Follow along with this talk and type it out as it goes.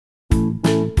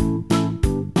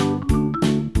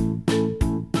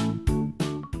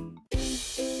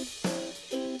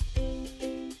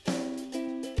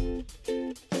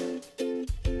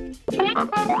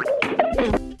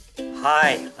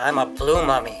Hi, I'm a blue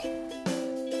mummy.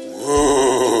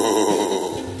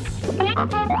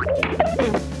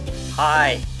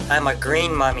 Hi, I'm a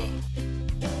green mummy.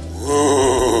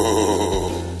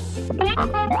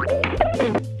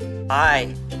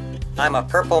 Hi, I'm a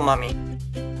purple mummy.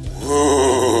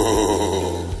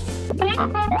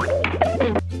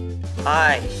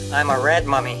 Hi, I'm a red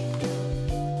mummy.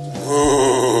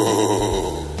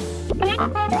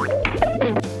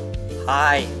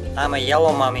 Hi, I'm a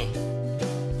yellow mummy.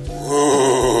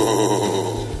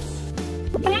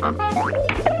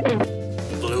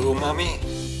 Blue mummy,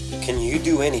 can you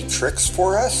do any tricks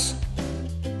for us?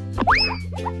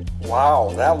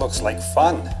 Wow, that looks like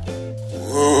fun.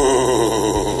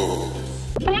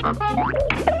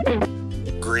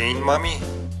 Green mummy,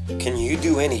 can you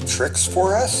do any tricks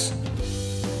for us?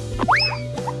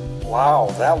 Wow,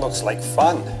 that looks like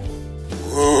fun.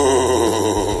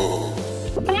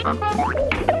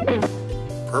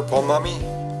 Purple mummy,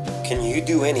 can you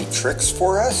do any tricks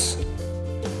for us?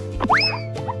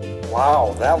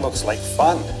 Wow, that looks like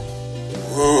fun.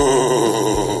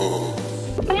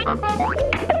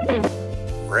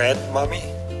 Red mummy,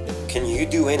 can you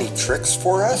do any tricks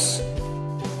for us?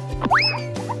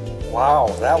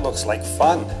 Wow, that looks like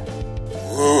fun.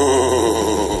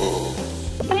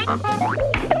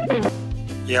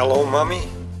 Yellow mummy,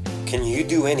 can you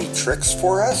do any tricks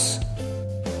for us?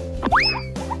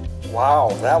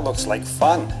 Wow, that looks like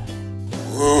fun.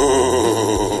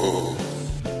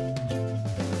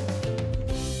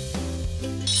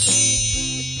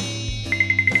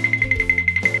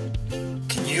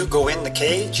 Can you go in the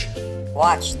cage?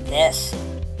 Watch this.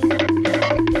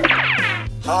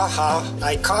 Ha ha,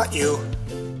 I caught you.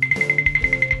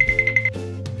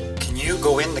 Can you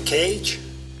go in the cage?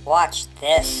 Watch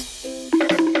this.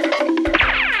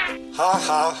 Ha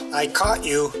ha, I caught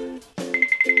you.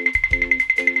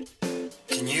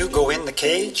 Can you go in the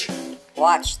cage?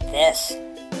 Watch this.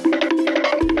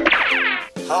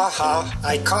 Ha ha,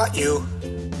 I caught you.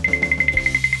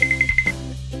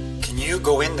 Can you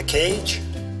go in the cage?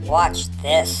 Watch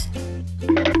this.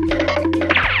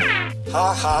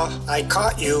 Ha ha, I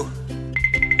caught you.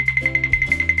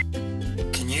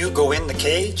 Can you go in the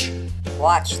cage?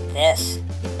 Watch this.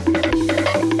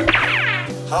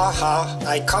 Ha ha,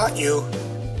 I caught you.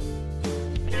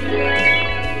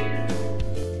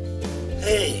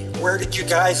 Hey, where did you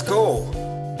guys go?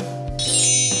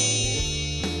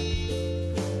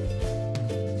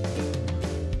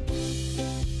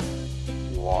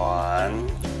 One,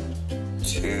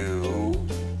 two,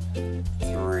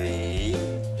 three,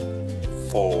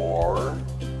 4,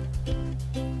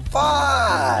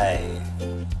 5.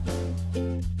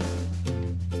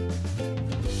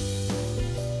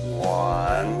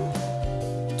 1,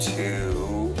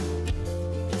 2,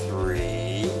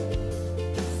 3,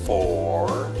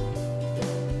 4,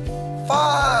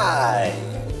 5.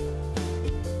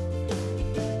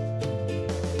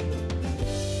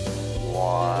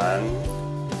 1,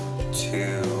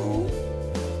 2,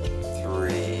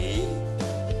 3,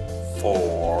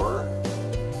 4,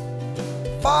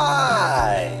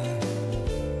 5.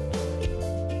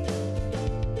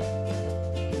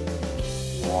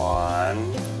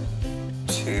 1,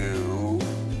 2,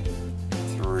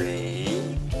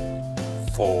 3,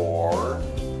 4,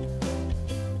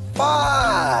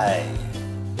 5.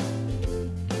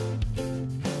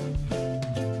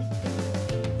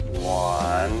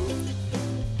 1,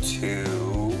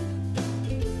 2,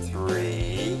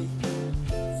 3,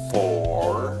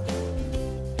 4,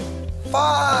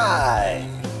 5.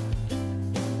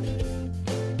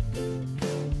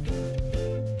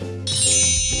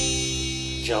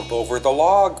 Jump over the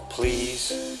log,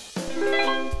 please.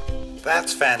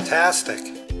 That's fantastic.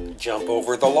 Jump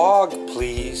over the log,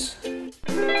 please.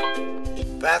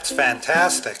 That's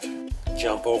fantastic.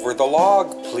 Jump over the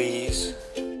log, please.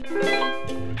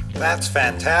 That's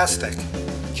fantastic.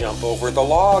 Jump over the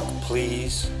log,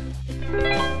 please.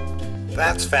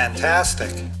 That's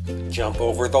fantastic. Jump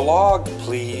over the log,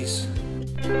 please.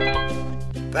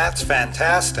 That's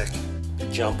fantastic.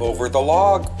 Jump over the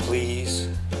log, please.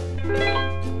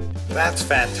 That's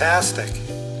fantastic.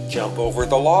 Jump over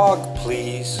the log,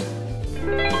 please.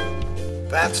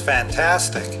 That's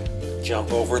fantastic.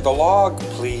 Jump over the log,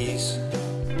 please.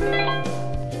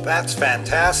 That's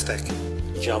fantastic.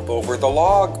 Jump over the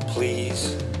log,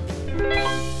 please.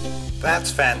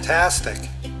 That's fantastic.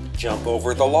 Jump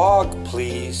over the log,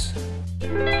 please.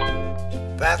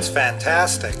 That's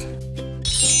fantastic.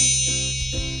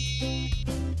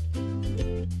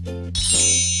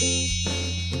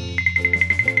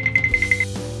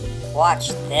 Watch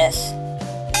this.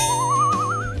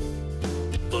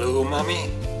 Blue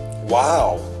Mummy?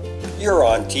 Wow, you're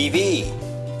on TV.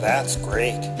 That's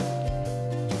great.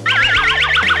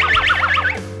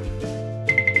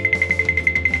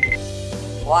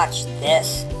 Watch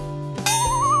this.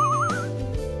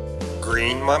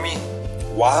 Green Mummy?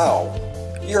 Wow,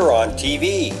 you're on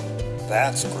TV.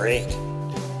 That's great.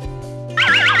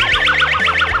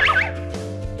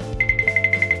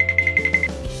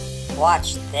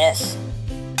 Watch this.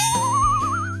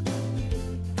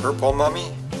 Purple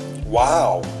Mummy?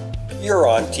 Wow, you're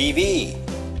on TV.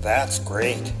 That's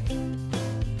great.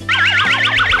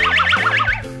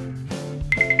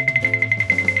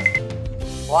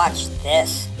 Watch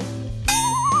this.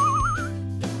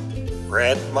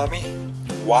 Red Mummy?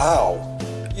 Wow,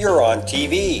 you're on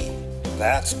TV.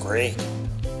 That's great.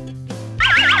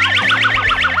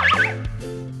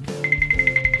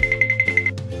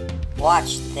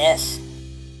 Watch this.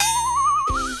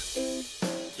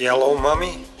 Yellow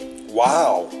Mummy?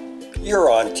 Wow,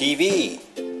 you're on TV.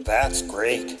 That's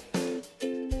great.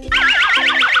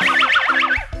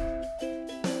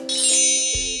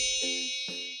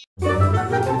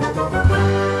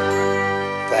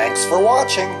 Thanks for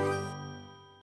watching.